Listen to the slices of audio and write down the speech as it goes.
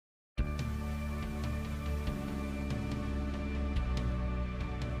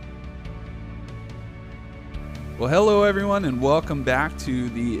Well, hello everyone, and welcome back to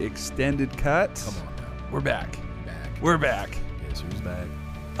the Extended Cut. Come on now. We're back. Back. We're back. Guess who's back?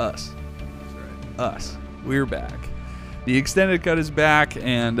 Us. That's right. Us. We're back. The Extended Cut is back,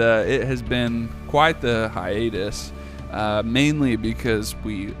 and it has been quite the hiatus, mainly because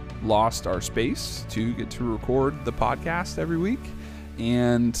we lost our space to get to record the podcast every week.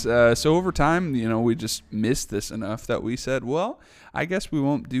 And so over time, we just missed this enough that we said, well, I guess we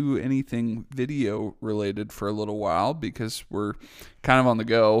won't do anything video related for a little while because we're kind of on the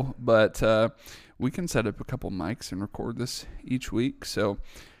go. But we can set up a couple mics and record this each week. So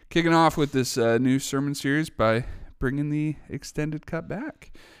kicking off with this new sermon series by bringing the Extended Cut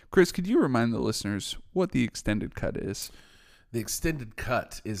back. Chris, could you remind the listeners what the Extended Cut is? The Extended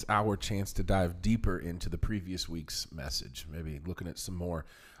Cut is our chance to dive deeper into the previous week's message. Maybe looking at some more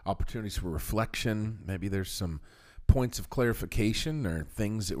opportunities for reflection. Maybe there's some points of clarification or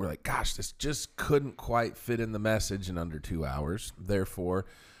things that we're like, gosh, this just couldn't quite fit in the message in under 2 hours. Therefore,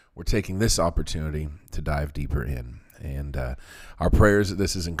 we're taking this opportunity to dive deeper in. And our prayer is that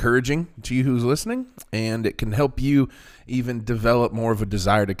this is encouraging to you who's listening, and it can help you even develop more of a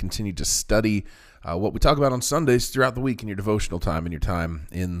desire to continue to study what we talk about on Sundays throughout the week in your devotional time and your time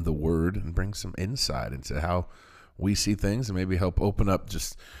in the Word, and bring some insight into how we see things and maybe help open up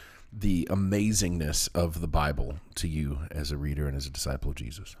just the amazingness of the Bible to you as a reader and as a disciple of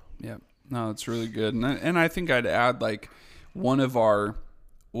Jesus. Yeah, no, it's really good. And I think I'd add like one of our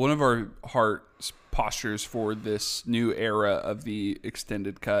heart postures for this new era of the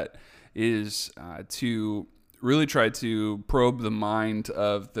Extended Cut is to really try to probe the mind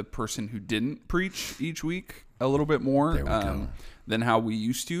of the person who didn't preach each week a little bit more than how we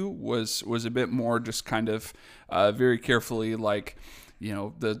used to. Was a bit more just kind of very carefully like,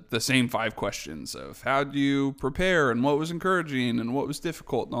 the same 5 questions of how do you prepare and what was encouraging and what was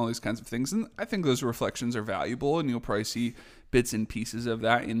difficult and all these kinds of things. And I think those reflections are valuable, and you'll probably see bits and pieces of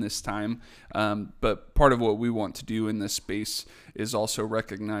that in this time. But part of what we want to do in this space is also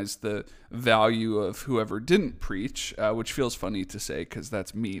recognize the value of whoever didn't preach, which feels funny to say because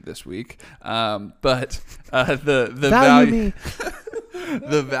that's me this week. But the value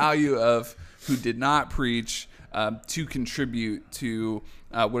the value of who did not preach to contribute to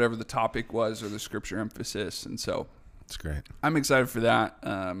whatever the topic was or the scripture emphasis. And so That's great. I'm excited for that.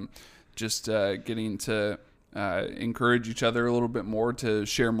 Just getting to encourage each other a little bit more to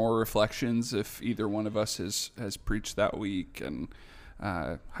share more reflections if either one of us has preached that week, and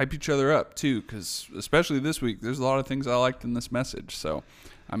hype each other up too, because especially this week there's a lot of things I liked in this message. So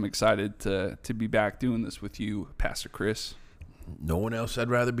I'm excited to be back doing this with you, Pastor Chris. No one else I'd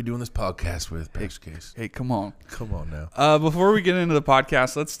rather be doing this podcast with, Pastor Case. Hey, come on. Come on now. Before we get into the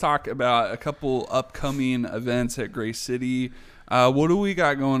podcast, let's talk about a couple upcoming events at Grace City. What do we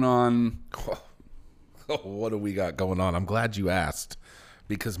got going on? What do we got going on? I'm glad you asked,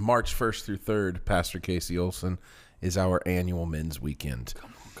 because March 1st through 3rd, Pastor Casey Olson, is our annual men's weekend.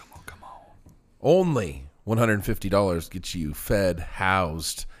 Come on. Only $150 gets you fed,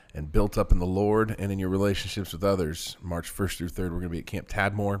 housed, and built up in the Lord and in your relationships with others. March 1st through 3rd, we're going to be at Camp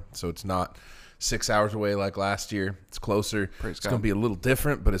Tadmore, so it's not 6 hours away like last year. It's closer. Praise it's God. going to be a little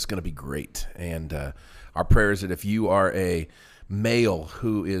different, but it's going to be great. And our prayer is that if you are a male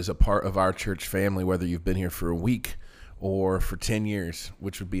who is a part of our church family, whether you've been here for a week or for 10 years,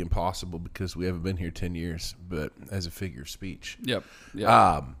 which would be impossible because we haven't been here 10 years, but as a figure of speech. Yep.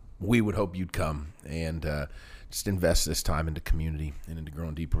 We would hope you'd come and just invest this time into community and into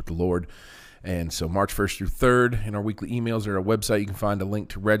growing deeper with the Lord. And so March 1st through 3rd, in our weekly emails or our website, you can find a link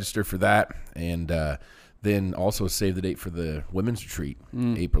to register for that. And then also save the date for the women's retreat,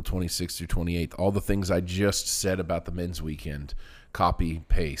 April 26th through 28th. All the things I just said about the men's weekend, copy,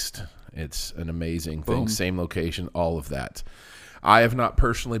 paste. It's an amazing thing. Boom. Same location, all of that. I have not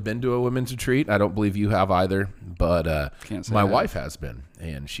personally been to a women's retreat. I don't believe you have either, but my wife has been,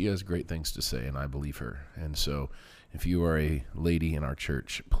 and she has great things to say, and I believe her. And so if you are a lady in our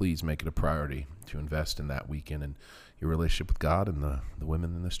church, please make it a priority to invest in that weekend and your relationship with God and the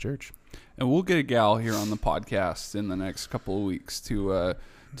women in this church. And we'll get a gal here on the podcast in the next couple of weeks to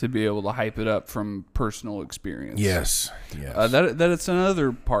be able to hype it up from personal experience. Yes. That it's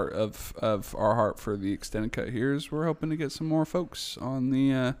another part of our heart for the Extended Cut here is we're hoping to get some more folks on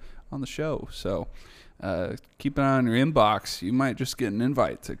the show. So keep an eye on your inbox. You might just get an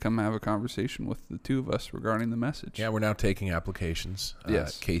invite to come have a conversation with the two of us regarding the message. Yeah, we're now taking applications.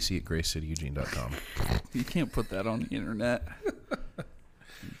 Yes. Casey at gracecityeugene.com. You can't put that on the internet.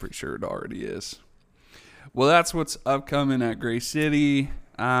 I'm pretty sure it already is. Well, that's what's upcoming at Grace City.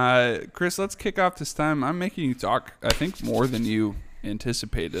 Chris, let's kick off this time. I'm making you talk, I think, more than you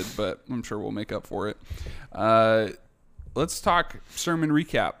anticipated, but I'm sure we'll make up for it. Let's talk sermon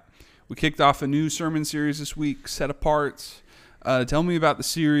recap. We kicked off a new sermon series this week, Set Apart. Tell me about the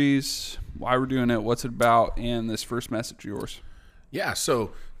series, why we're doing it, what's it about, and this first message yours. Yeah,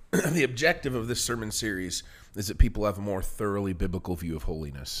 so the objective of this sermon series is that people have a more thoroughly biblical view of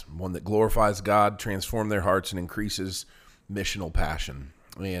holiness, one that glorifies God, transforms their hearts, and increases missional passion.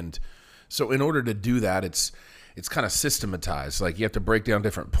 And so in order to do that, it's kind of systematized. Like you have to break down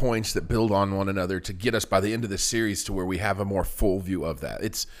different points that build on one another to get us by the end of this series to where we have a more full view of that.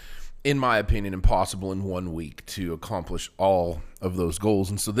 It's, in my opinion, impossible in 1 week to accomplish all of those goals.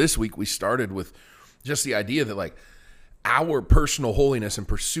 And so this week we started with just the idea that like our personal holiness and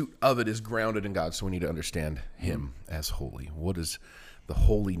pursuit of it is grounded in God. So we need to understand him as holy. What does the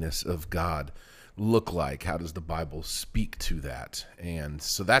holiness of God look like? How does the Bible speak to that? And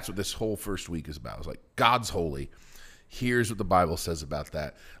so that's what this whole first week is about. It's like, God's holy. Here's what the Bible says about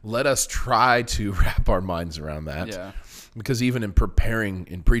that. Let us try to wrap our minds around that. Yeah. Because even in preparing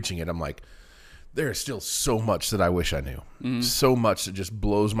and preaching it, I'm like, there is still so much that I wish I knew. So much that just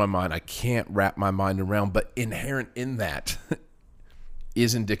blows my mind. I can't wrap my mind around, but inherent in that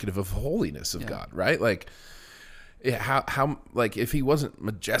is indicative of holiness of God, right? Like how like if he wasn't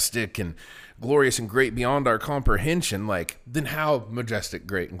majestic and glorious and great beyond our comprehension, like then how majestic,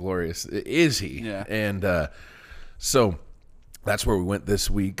 great, and glorious is he? Yeah. And so that's where we went this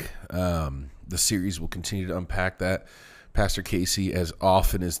week. The series will continue to unpack that. Pastor Casey, as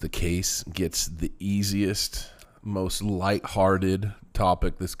often is the case, gets the easiest, most lighthearted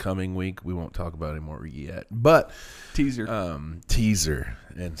topic this coming week. We won't talk about it anymore yet, but Teaser.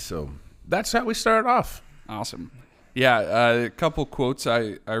 And so that's how we started off. Awesome. Yeah, a couple quotes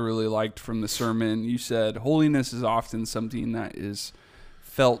I really liked from the sermon. You said, holiness is often something that is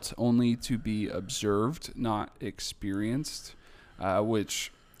felt only to be observed, not experienced,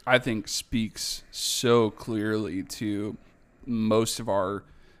 which I think speaks so clearly to most of our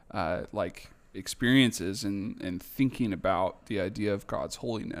experiences and thinking about the idea of God's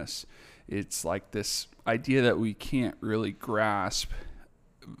holiness. It's like this idea that we can't really grasp,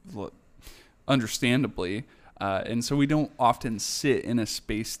 understandably, and so we don't often sit in a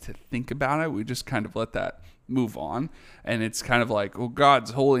space to think about it. We just kind of let that move on, and it's kind of like, well,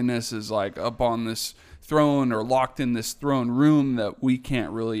 God's holiness is like up on this throne or locked in this throne room that we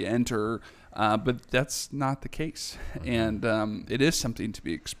can't really enter, but that's not the case. And it is something to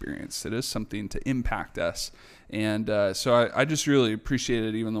be experienced. It is something to impact us. And so I just really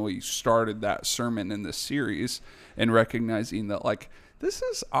appreciated even the way you started that sermon in this series and recognizing that like this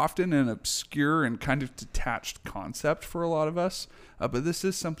is often an obscure and kind of detached concept for a lot of us, but this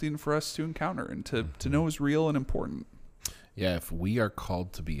is something for us to encounter and to know is real and important. Yeah, if we are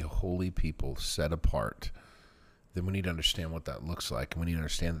called to be holy people, set apart, then we need to understand what that looks like. And we need to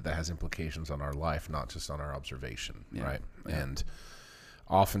understand that that has implications on our life, not just on our observation, right? Yeah. And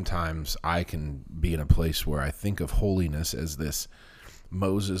oftentimes I can be in a place where I think of holiness as this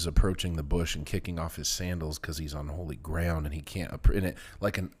Moses approaching the bush and kicking off his sandals because he's on holy ground and he can't, in it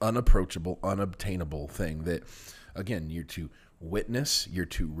like an unapproachable, unobtainable thing that, again, you're to witness, you're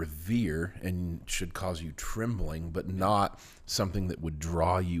to revere, and should cause you trembling, but not something that would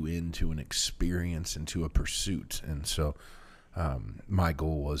draw you into an experience, into a pursuit. And so my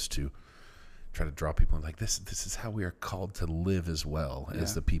goal was to try to draw people in like this is how we are called to live as well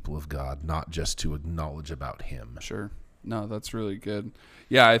as the people of God, not just to acknowledge about him. Sure. No, that's really good.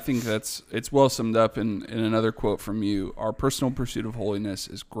 Yeah, I think it's well summed up in another quote from you. Our personal pursuit of holiness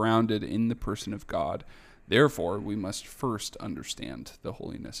is grounded in the person of God. Therefore, we must first understand the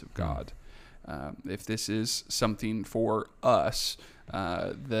holiness of God. If this is something for us,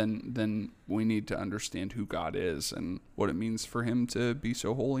 then we need to understand who God is and what it means for him to be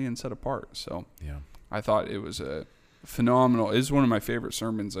so holy and set apart. So yeah, I thought it was a phenomenal. It's one of my favorite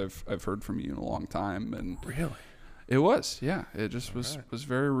sermons I've heard from you in a long time. And really, it was, yeah. It just was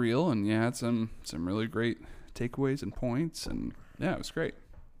very real, and had some really great takeaways and points, and yeah, it was great.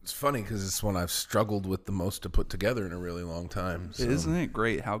 It's funny because it's one I've struggled with the most to put together in a really long time. So. Isn't it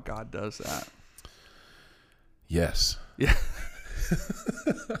great how God does that? Yes. Yeah.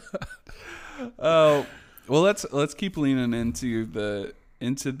 Oh, well, let's keep leaning into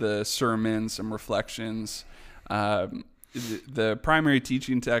the sermon, some reflections. The primary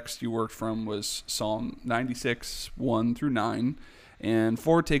teaching text you worked from was Psalm 96, 1-9, and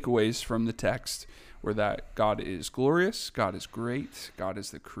 4 takeaways from the text were that God is glorious, God is great, God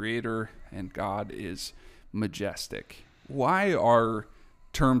is the creator, and God is majestic. Why are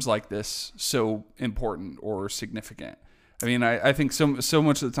terms like this so important or significant? I mean, I think so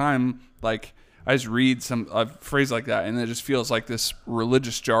much of the time, like, I just read a phrase like that, and it just feels like this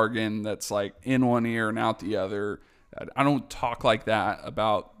religious jargon that's like in one ear and out the other. I don't talk like that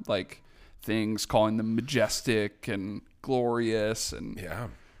about like things, calling them majestic and glorious, and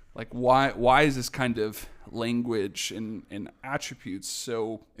like why is this kind of language and attributes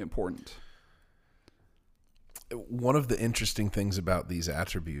so important? One of the interesting things about these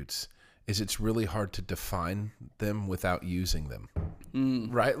attributes is it's really hard to define them without using them.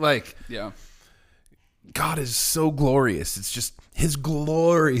 Right? Like, God is so glorious. It's just his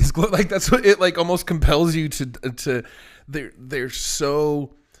glory. Like, that's what it like almost compels you to they're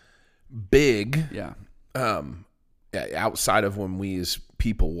so big. Yeah. Outside of when we as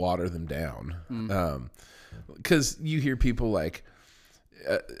people water them down. Because you hear people like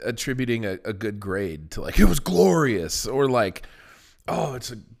attributing a good grade to like, it was glorious, or like, oh,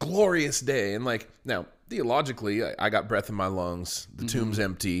 it's a glorious day. And like, now theologically, I got breath in my lungs, the tomb's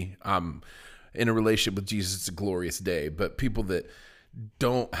empty, I'm in a relationship with Jesus, it's a glorious day. But people that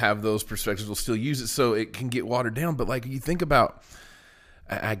don't have those perspectives will still use it, so it can get watered down. But like, you think about,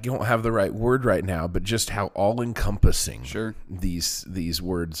 I don't have the right word right now, but just how all-encompassing these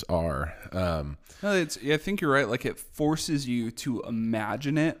words are. I think you're right. Like, it forces you to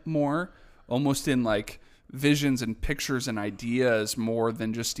imagine it more, almost in like visions and pictures and ideas, more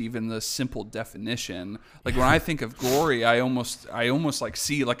than just even the simple definition. Like, when I think of glory, I almost like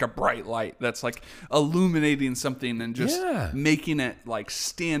see like a bright light that's like illuminating something and just making it like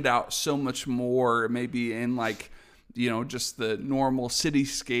stand out so much more, maybe in like, you know, just the normal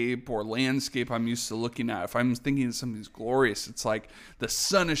cityscape or landscape I'm used to looking at. If I'm thinking of something's glorious, it's like the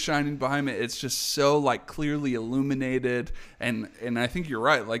sun is shining behind me. It's just so like clearly illuminated. And I think you're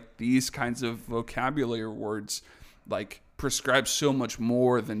right. Like, these kinds of vocabulary words like prescribe so much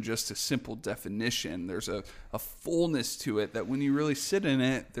more than just a simple definition. There's a fullness to it that when you really sit in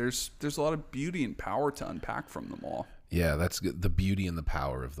it, there's a lot of beauty and power to unpack from them all. Yeah, that's good. The beauty and the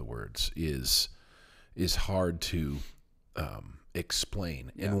power of the words is hard to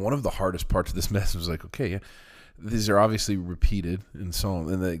explain. Yeah. And one of the hardest parts of this message was like, okay, these are obviously repeated in Psalm,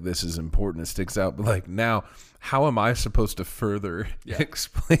 and like, this is important, it sticks out. But like, now, how am I supposed to further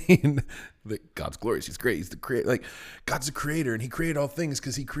explain that God's glorious? He's great. He's the creator. Like, God's the creator, and he created all things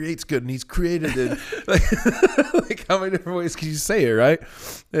because he creates good, and he's created it. like, how many different ways can you say it, right?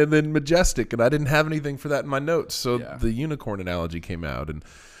 And then majestic, and I didn't have anything for that in my notes, so the unicorn analogy came out, and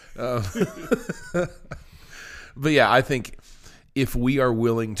but yeah, I think if we are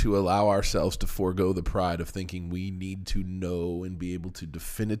willing to allow ourselves to forego the pride of thinking we need to know and be able to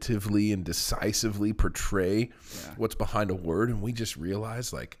definitively and decisively portray what's behind a word, and we just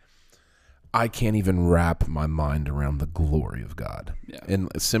realize, like, I can't even wrap my mind around the glory of God. Yeah. And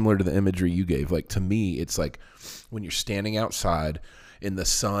similar to the imagery you gave, like, to me, it's like when you're standing outside in the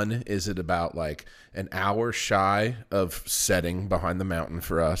sun, is it about like an hour shy of setting behind the mountain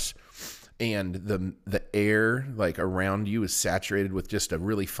for us, and the air like around you is saturated with just a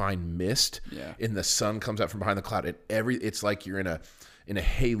really fine mist, and the sun comes out from behind the cloud, and it's like you're in a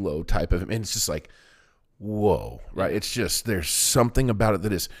halo type of, and it's just like, whoa, right? It's just, there's something about it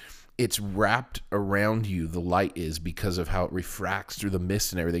that is, it's wrapped around you, the light is, because of how it refracts through the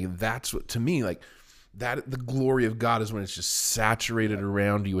mist and everything. And that's what, to me, like, that the glory of God is when it's just saturated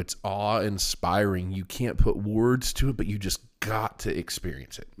around you. It's awe-inspiring. You can't put words to it, but you just got to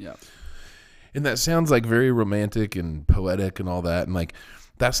experience it. Yeah. And that sounds like very romantic and poetic and all that, and like,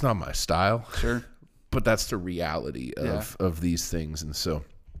 that's not my style. Sure. But that's the reality of these things. And so,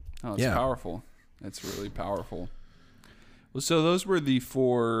 it's powerful. It's really powerful. Well, so those were the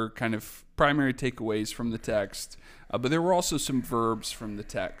 4 kind of primary takeaways from the text, but there were also some verbs from the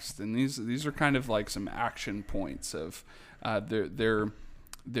text, and these are kind of like some action points of they're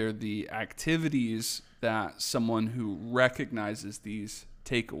the activities that someone who recognizes these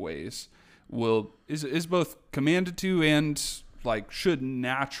takeaways is both commanded to and like should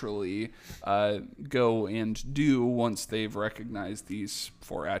naturally go and do once they've recognized these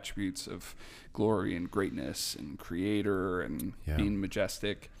 4 attributes of glory and greatness and creator and being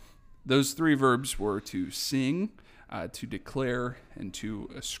majestic. Those 3 verbs were to sing, to declare, and to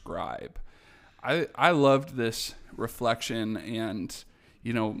ascribe. I loved this reflection, and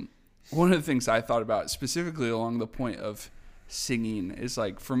you know, one of the things I thought about specifically along the point of singing is,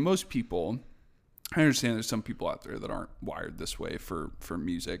 like, for most people, I understand there's some people out there that aren't wired this way for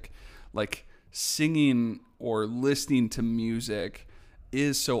music. Like, singing or listening to music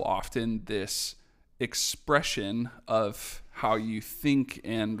is so often this expression of how you think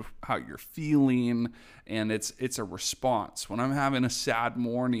and how you're feeling, and it's a response. When I'm having a sad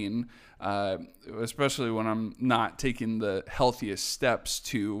morning, especially when I'm not taking the healthiest steps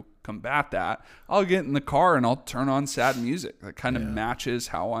to combat that, I'll get in the car and I'll turn on sad music that kind of matches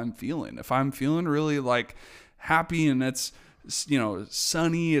how I'm feeling. If I'm feeling really like happy and it's, you know,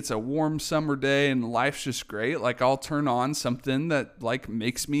 sunny, it's a warm summer day and life's just great, like I'll turn on something that like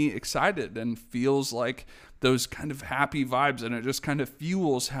makes me excited and feels like those kind of happy vibes, and it just kind of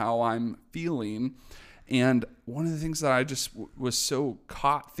fuels how I'm feeling. And one of the things that I just was so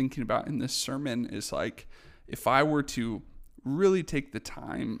caught thinking about in this sermon is like, if I were to really take the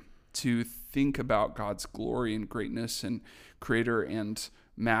time to think about God's glory and greatness and creator and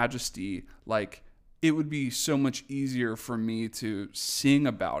majesty, like it would be so much easier for me to sing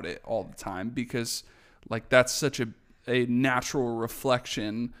about it all the time, because like that's such a natural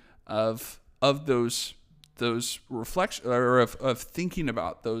reflection of those reflections, or of thinking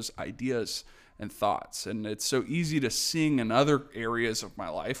about those ideas and thoughts. And it's so easy to sing in other areas of my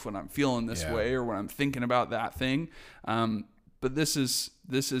life when I'm feeling this way or when I'm thinking about that thing. But this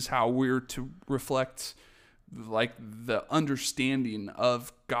is how we're to reflect like the understanding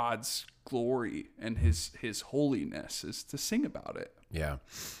of God's glory and his holiness, is to sing about it. Yeah.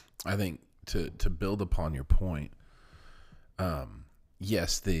 I think to build upon your point,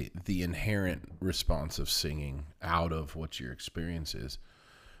 yes, the inherent response of singing out of what your experience is.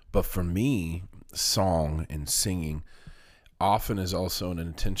 But for me, song and singing often is also an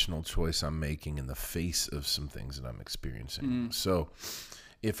intentional choice I'm making in the face of some things that I'm experiencing. So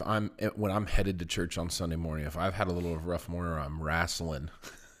when I'm headed to church on Sunday morning, if I've had a little of a rough morning, or I'm wrestling,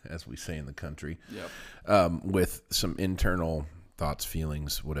 as we say in the country, with some internal thoughts,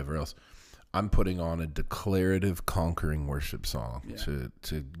 feelings, whatever else, I'm putting on a declarative, conquering worship song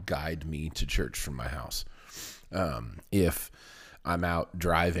to guide me to church from my house. If I'm out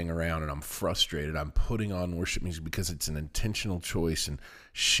driving around and I'm frustrated, I'm putting on worship music because it's an intentional choice and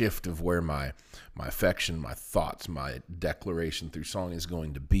shift of where my affection, my thoughts, my declaration through song is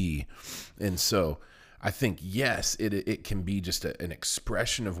going to be. And so I think, yes, it can be just an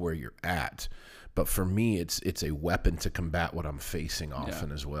expression of where you're at. But for me, it's a weapon to combat what I'm facing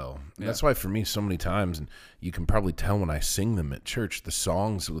often as well. And that's why for me, so many times, and you can probably tell when I sing them at church, the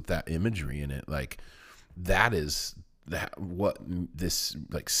songs with that imagery in it, like that is what this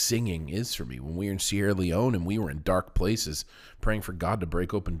like singing is for me. When we were in Sierra Leone and we were in dark places praying for God to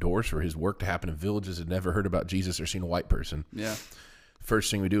break open doors for his work to happen in villages that never heard about Jesus or seen a white person. Yeah.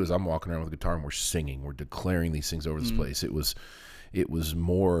 First thing we do is I'm walking around with a guitar and we're singing. We're declaring these things over this place. It was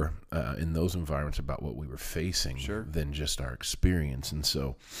more in those environments about what we were facing than just our experience. And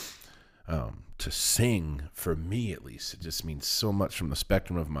so to sing, for me at least, it just means so much from the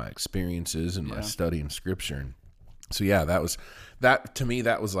spectrum of my experiences and my study in Scripture. And so, that to me,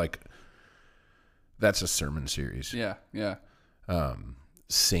 that was like, that's a sermon series.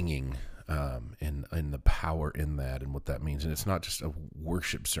 Singing and the power in that and what that means. And it's not just a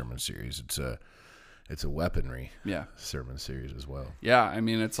worship sermon series. It's a weaponry sermon series as well. Yeah, I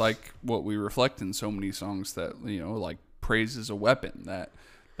mean, it's like what we reflect in so many songs that, you know, like praise is a weapon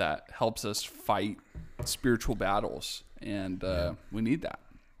that helps us fight spiritual battles. And we need that.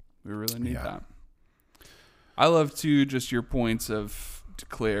 We really need that. I love, too, just your points of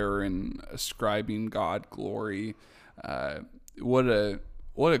declare and ascribing God glory. What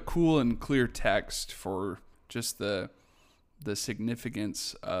a cool and clear text for just the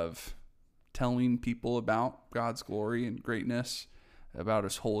significance of telling people about God's glory and greatness, about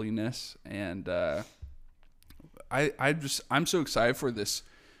his holiness. And I'm so excited for this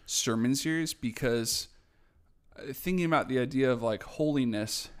sermon series, because thinking about the idea of like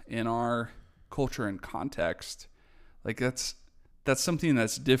holiness in our culture and context, like that's something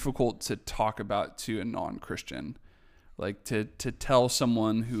that's difficult to talk about to a non-Christian. Like to tell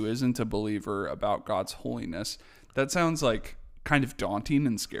someone who isn't a believer about God's holiness, that sounds like kind of daunting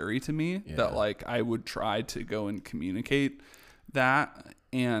and scary to me, that like I would try to go and communicate that.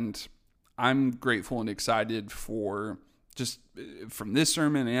 And I'm grateful and excited for just from this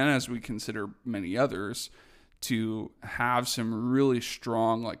sermon, and as we consider many others, to have some really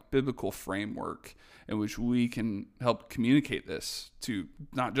strong like biblical framework in which we can help communicate this to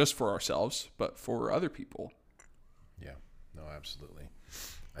not just for ourselves, but for other people. Yeah, no, absolutely.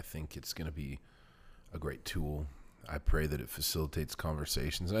 I think it's going to be a great tool. I pray that it facilitates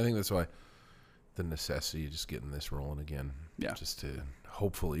conversations. And I think that's why the necessity of just getting this rolling again. Yeah. Just to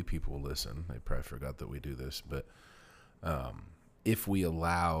hopefully people will listen. They probably forgot that we do this. But if we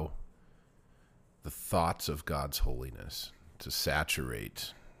allow the thoughts of God's holiness to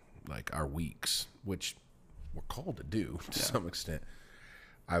saturate like our weeks, which we're called to do to some extent,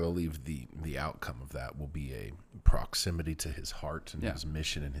 I believe the outcome of that will be a proximity to his heart and his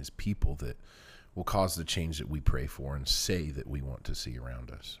mission and his people that will cause the change that we pray for and say that we want to see around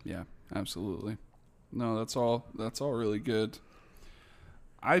us. Yeah, absolutely. No, that's all really good.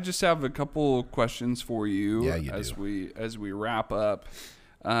 I just have a couple questions for you, as we wrap up.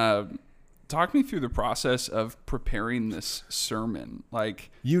 Talk me through the process of preparing this sermon.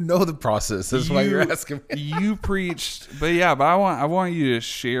 Like, the process. That's why you're asking me. You preached, but I want you to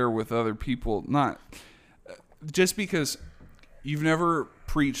share with other people, not just because you've never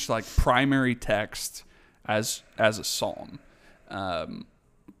preached like primary text as a psalm.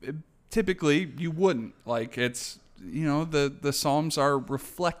 Typically you wouldn't. Like, it's, the Psalms are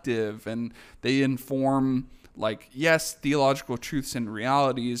reflective and they inform, like, yes, theological truths and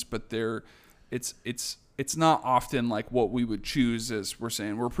realities, but it's not often like what we would choose as we're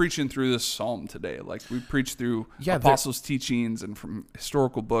saying we're preaching through this psalm today. Like, we preach through apostles' teachings and from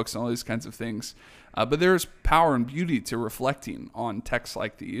historical books and all these kinds of things. But there's power and beauty to reflecting on texts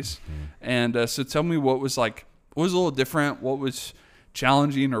like these. Mm-hmm. And so tell me what was a little different, what was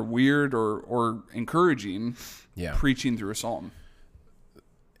challenging or weird or encouraging preaching through a psalm.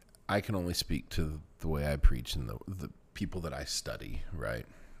 I can only speak to the way I preach and the people that I study, right?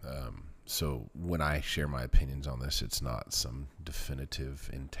 So when I share my opinions on this, it's not some definitive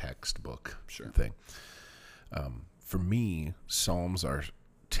in textbook thing. For me, Psalms are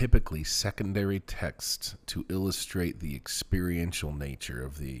typically secondary texts to illustrate the experiential nature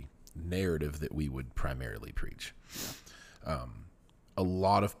of the narrative that we would primarily preach. A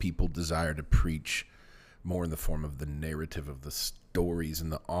lot of people desire to preach more in the form of the narrative of the stories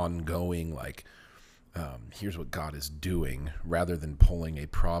and the ongoing, like, here's what God is doing, rather than pulling a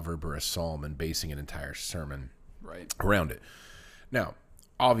proverb or a psalm and basing an entire sermon around it. Now,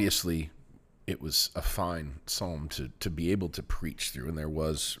 obviously, it was a fine psalm to be able to preach through, and there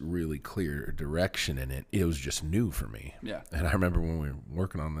was really clear direction in it. It was just new for me. Yeah. And I remember when we were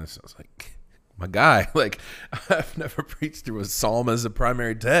working on this, I was like, my guy, like, I've never preached through a psalm as a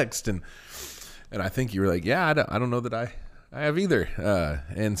primary text. And I think you were like, I don't know that I have either.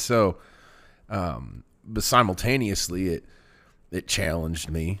 And so, but simultaneously, it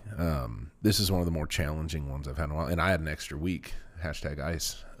challenged me. This is one of the more challenging ones I've had in a while. And I had an extra week,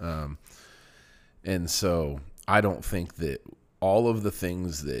 #ice. And so I don't think that all of the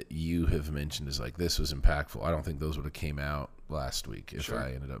things that you have mentioned is like, this was impactful. I don't think those would have came out last week if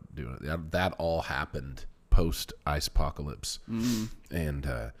I ended up doing it. That all happened post Ice Apocalypse. Mm-hmm.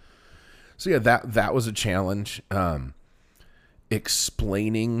 And so that was a challenge.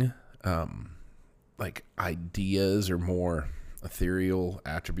 Explaining like ideas or more ethereal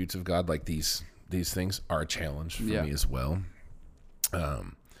attributes of God, like these things are a challenge for me as well.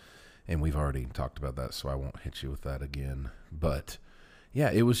 And we've already talked about that, so I won't hit you with that again. But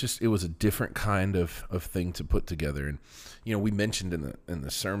it was a different kind of thing to put together. And we mentioned in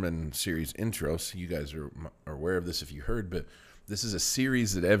the sermon series intro, so you guys are aware of this if you heard, but this is a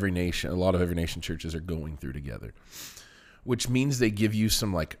series that a lot of Every Nation churches are going through together, which means they give you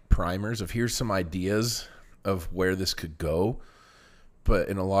some like primers of here's some ideas of where this could go. But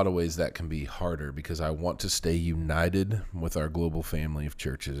in a lot of ways that can be harder because I want to stay united with our global family of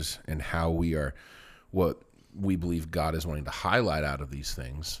churches and how we are, what we believe God is wanting to highlight out of these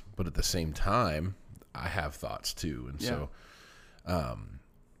things. But at the same time, I have thoughts too. And so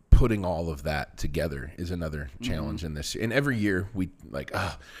putting all of that together is another challenge in this. And every year we like,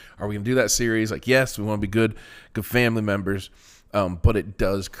 are we going to do that series? Like, yes, we want to be good family members. But it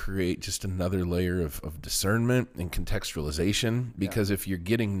does create just another layer of discernment and contextualization, because if you're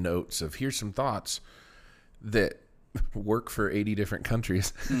getting notes of here's some thoughts that work for 80 different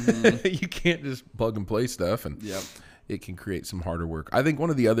countries, you can't just plug and play stuff, and it can create some harder work. I think one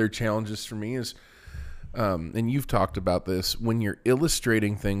of the other challenges for me is, and you've talked about this, when you're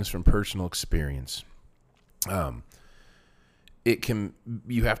illustrating things from personal experience,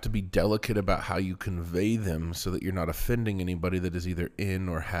 you have to be delicate about how you convey them so that you're not offending anybody that is either in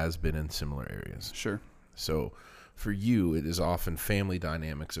or has been in similar areas. Sure. So for you, it is often family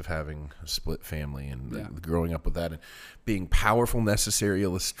dynamics of having a split family and growing up with that and being powerful, necessary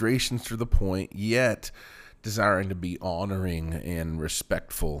illustrations to the point, yet desiring to be honoring and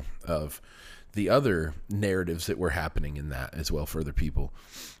respectful of the other narratives that were happening in that as well for other people.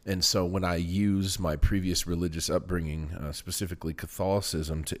 And so when I use my previous religious upbringing, specifically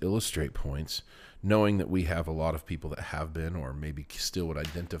Catholicism, to illustrate points, knowing that we have a lot of people that have been or maybe still would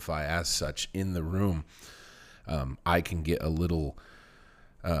identify as such in the room, I can get a little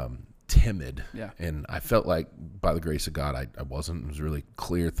timid. And I felt like by the grace of God, I wasn't. It was a really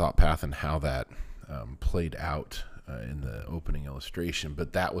clear thought path and how that played out in the opening illustration,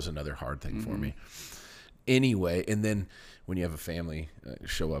 but that was another hard thing for me. Anyway, and then when you have a family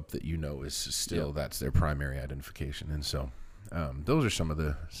show up that is still that's their primary identification, and so those are some of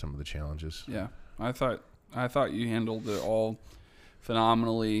the challenges. Yeah, I thought you handled it all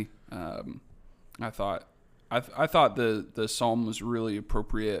phenomenally. I thought the psalm was really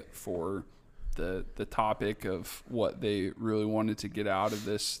appropriate for the topic of what they really wanted to get out of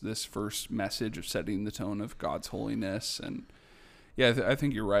this first message of setting the tone of God's holiness. And yeah, I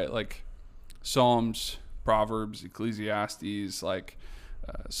think you're right. Like Psalms, Proverbs, Ecclesiastes, like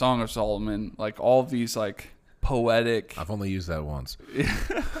Song of Solomon, like all of these like poetic. I've only used that once.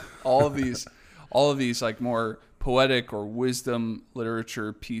 all of these like more poetic or wisdom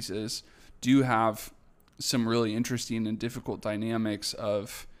literature pieces do have some really interesting and difficult dynamics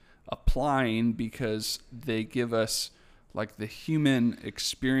of applying, because they give us like the human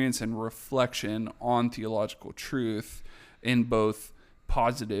experience and reflection on theological truth in both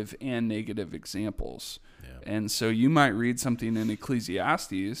positive and negative examples. Yeah. And so you might read something in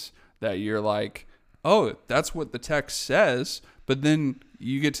Ecclesiastes that you're like, oh, that's what the text says. But then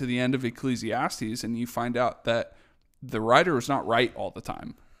you get to the end of Ecclesiastes and you find out that the writer was not right all the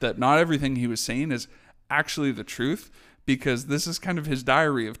time, that not everything he was saying is actually the truth, because this is kind of his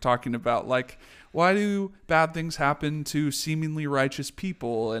diary of talking about like, why do bad things happen to seemingly righteous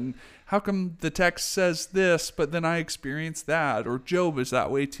people? And how come the text says this, but then I experience that? Or Job is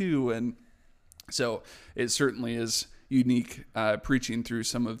that way too. And so it certainly is unique preaching through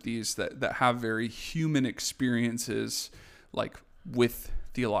some of these that have very human experiences, like with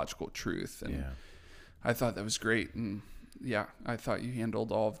theological truth. And I thought that was great. And yeah, I thought you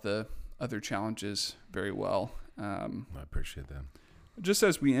handled all of the other challenges very well. I appreciate that. Just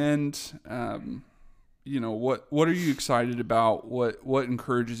as we end, what are you excited about? What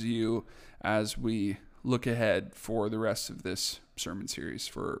encourages you as we look ahead for the rest of this sermon series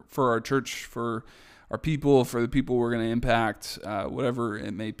for our church, for our people, for the people we're going to impact, whatever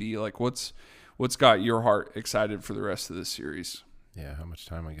it may be? Like what's got your heart excited for the rest of this series? Yeah. How much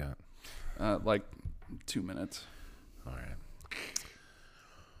time we got? Like 2 minutes. All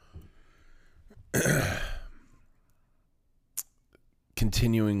right.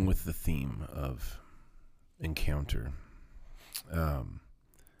 Continuing with the theme of encounter,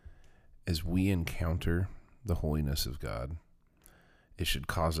 as we encounter the holiness of God, it should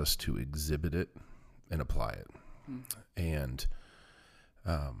cause us to exhibit it and apply it. And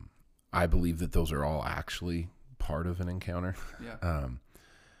I believe that those are all actually part of an encounter. Yeah.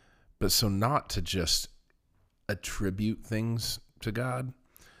 But so not to just attribute things to God,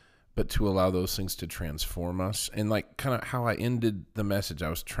 but to allow those things to transform us. And like kind of how I ended the message, I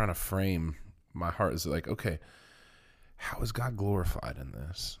was trying to frame my heart as like, okay, how is God glorified in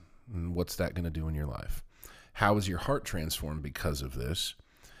this? And what's that going to do in your life? How is your heart transformed because of this?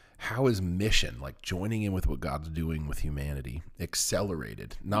 How is mission, like joining in with what God's doing with humanity,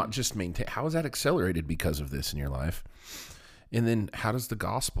 accelerated? Not just maintain. How is that accelerated because of this in your life? And then how does the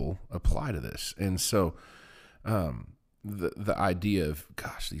gospel apply to this? And so, the idea of,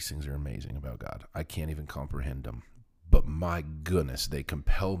 gosh, these things are amazing about God. I can't even comprehend them. But my goodness, they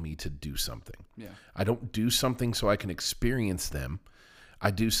compel me to do something. Yeah. I don't do something so I can experience them.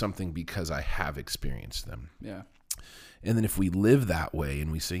 I do something because I have experienced them. Yeah. And then if we live that way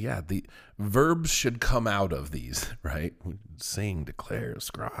and we say, yeah, the verbs should come out of these, right? Sing, declare,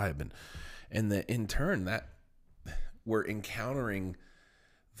 ascribe. And that in turn, that we're encountering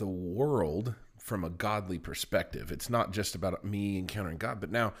the world from a godly perspective. It's not just about me encountering God,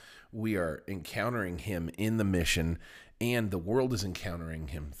 but now we are encountering him in the mission, and the world is encountering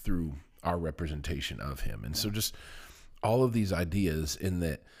him through our representation of him. And so just all of these ideas in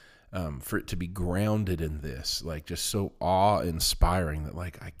that, for it to be grounded in this, like just so awe-inspiring that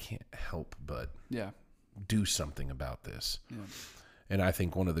like I can't help but do something about this. Yeah. And I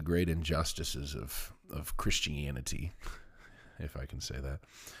think one of the great injustices of Christianity, if I can say that,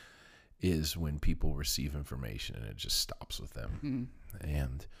 is when people receive information and it just stops with them. Mm-hmm.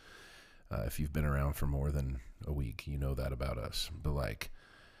 And if you've been around for more than a week, you know that about us. But like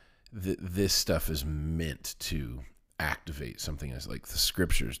this stuff is meant to activate something as like the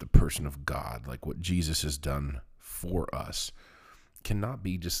scriptures, the person of God, like what Jesus has done for us, cannot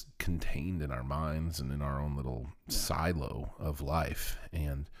be just contained in our minds and in our own little silo of life.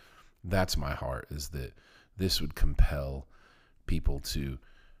 And that's my heart, is that this would compel people to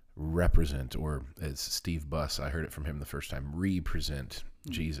represent, or as Steve Buss, I heard it from him the first time, represent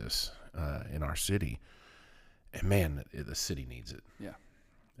Jesus in our city. And man, the city needs it. Yeah.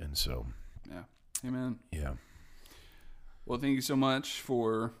 And so. Yeah. Amen. Yeah. Well, thank you so much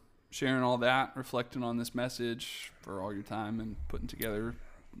for sharing all that, reflecting on this message, for all your time and putting together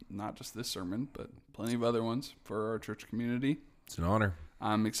not just this sermon, but plenty of other ones for our church community. It's an honor.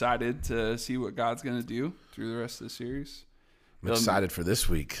 I'm excited to see what God's going to do through the rest of the series. I'm excited for this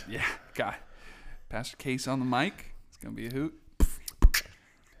week. Yeah, God. Pastor Case on the mic. It's going to be a hoot.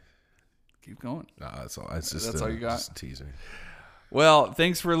 Keep going. No, that's all. That's all you got? Just a teaser. Well,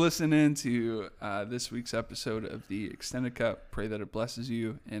 thanks for listening to this week's episode of the Extended Cut. Pray that it blesses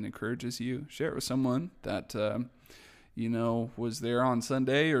you and encourages you. Share it with someone that, was there on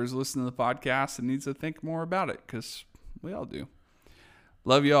Sunday or is listening to the podcast and needs to think more about it, because we all do.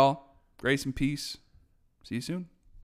 Love y'all. Grace and peace. See you soon.